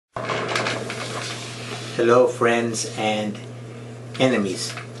Hello friends and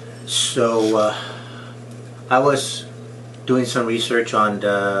enemies. So I was doing some research on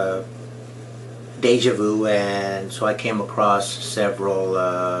the Deja Vu, and so I came across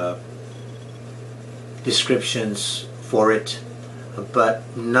several descriptions for it, but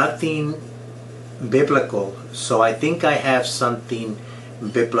nothing biblical. So I think I have something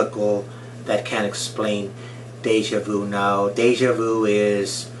biblical that can explain Deja Vu. Now, Deja Vu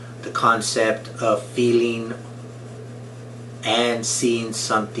is the concept of feeling and seeing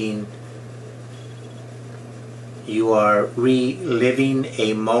something. You are reliving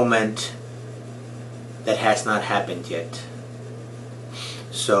a moment that has not happened yet.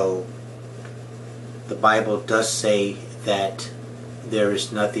 So the Bible does say that there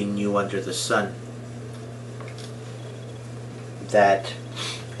is nothing new under the sun. This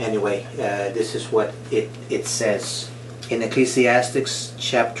is what it says in Ecclesiastes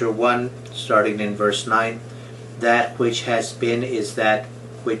chapter 1, starting in verse 9. That which has been is that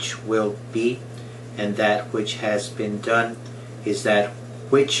which will be, and that which has been done is that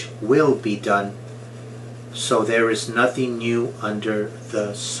which will be done. So there is nothing new under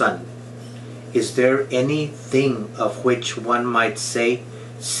the sun. Is there anything of which one might say,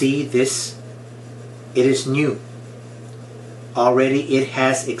 see this, it is new? Already it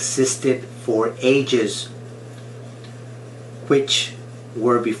has existed for ages which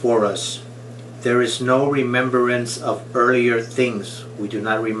were before us. There is no remembrance of earlier things. We do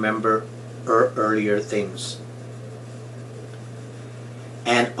not remember earlier things.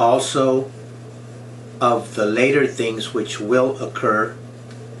 And also of the later things which will occur,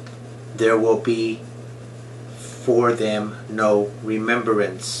 there will be for them no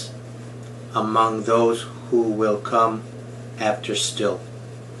remembrance among those who will come after still.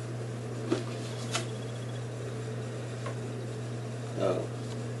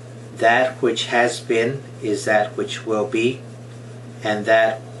 That which has been is that which will be, and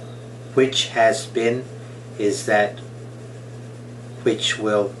that which has been is that which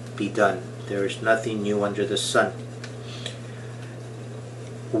will be done. There is nothing new under the sun.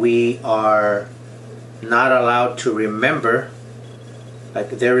 We are not allowed to remember, like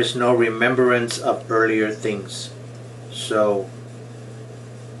there is no remembrance of earlier things. So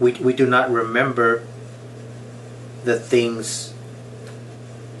we do not remember the things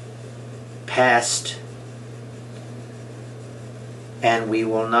past, and we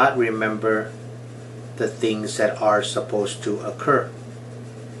will not remember the things that are supposed to occur.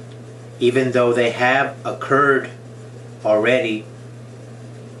 Even though they have occurred already,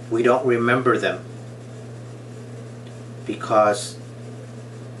 we don't remember them because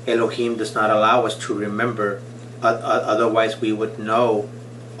Elohim does not allow us to remember. Otherwise we would know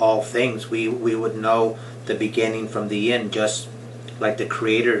all things. We would know the beginning from the end, just like the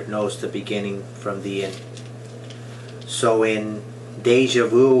Creator knows the beginning from the end. So in Deja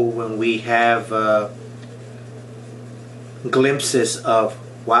Vu, when we have glimpses of,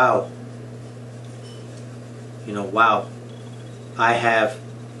 wow, wow, I have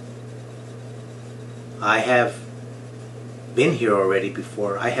been here already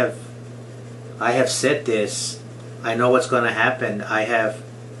before. I have said this. I know what's going to happen.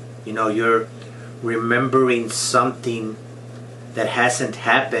 You're remembering something that hasn't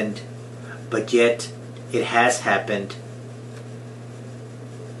happened, but yet it has happened.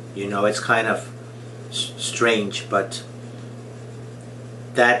 It's kind of strange, but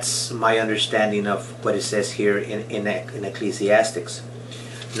that's my understanding of what it says here in Ecclesiastes.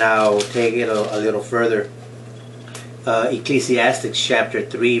 Now take it a little further. Ecclesiastes chapter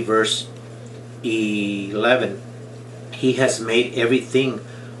 3 verse 11. He has made everything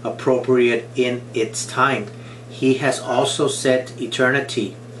appropriate in its time. He has also set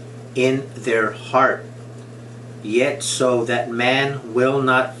eternity in their heart, yet so that man will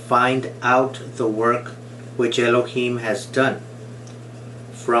not find out the work which Elohim has done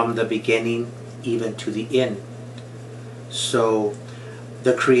from the beginning even to the end. So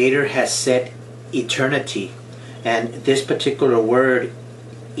the Creator has set eternity, and this particular word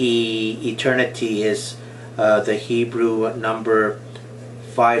eternity is the Hebrew number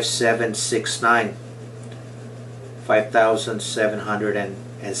 5769,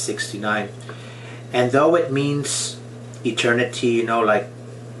 5769. And though it means eternity, like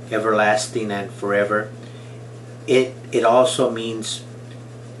everlasting and forever, it also means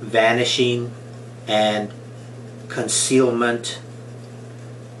vanishing and concealment,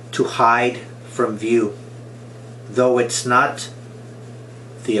 to hide from view. Though it's not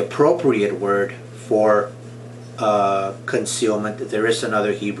the appropriate word for concealment, there is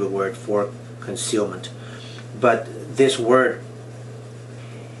another Hebrew word for concealment. But this word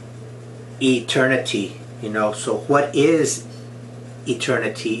eternity So what is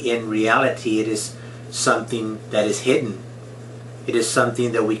eternity? In reality, it is something that is hidden. It is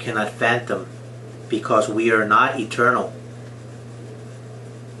something that we cannot fathom, because we are not eternal.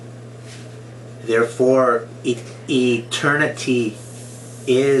 Therefore, eternity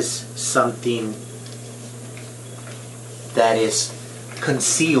is something that is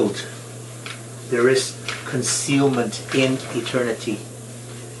concealed. There is concealment in eternity.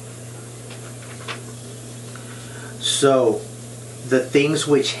 So, the things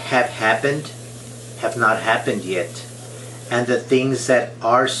which have happened have not happened yet. And the things that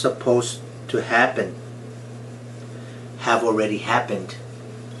are supposed to happen have already happened.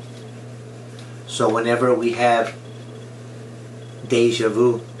 So whenever we have deja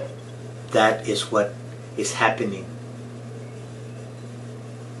vu, that is what is happening.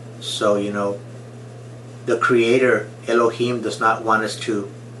 So, the Creator, Elohim, does not want us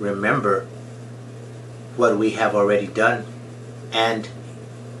to remember what we have already done. And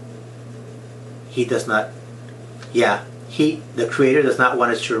He does not, the Creator does not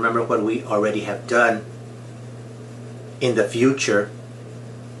want us to remember what we already have done in the future.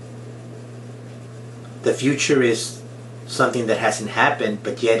 The future is something that hasn't happened,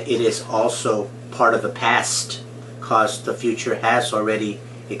 but yet it is also part of the past, because the future has already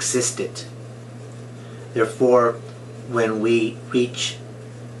existed. Therefore, when we reach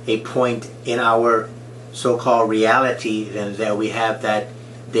a point in our so-called reality, then that we have that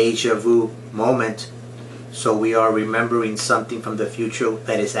deja vu moment, so we are remembering something from the future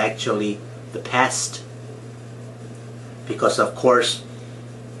that is actually the past. Because of course,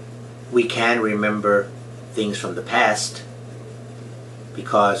 we can remember things from the past,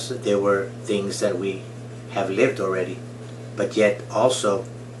 because there were things that we have lived already, but yet also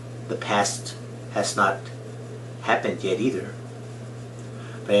the past has not happened yet either.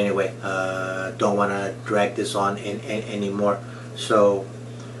 But anyway, don't want to drag this on anymore. So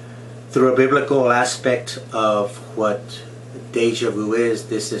through a biblical aspect of what deja vu is,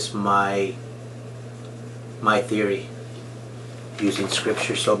 this is my theory using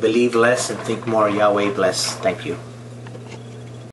scripture. So believe less and think more. Yahweh bless. Thank you.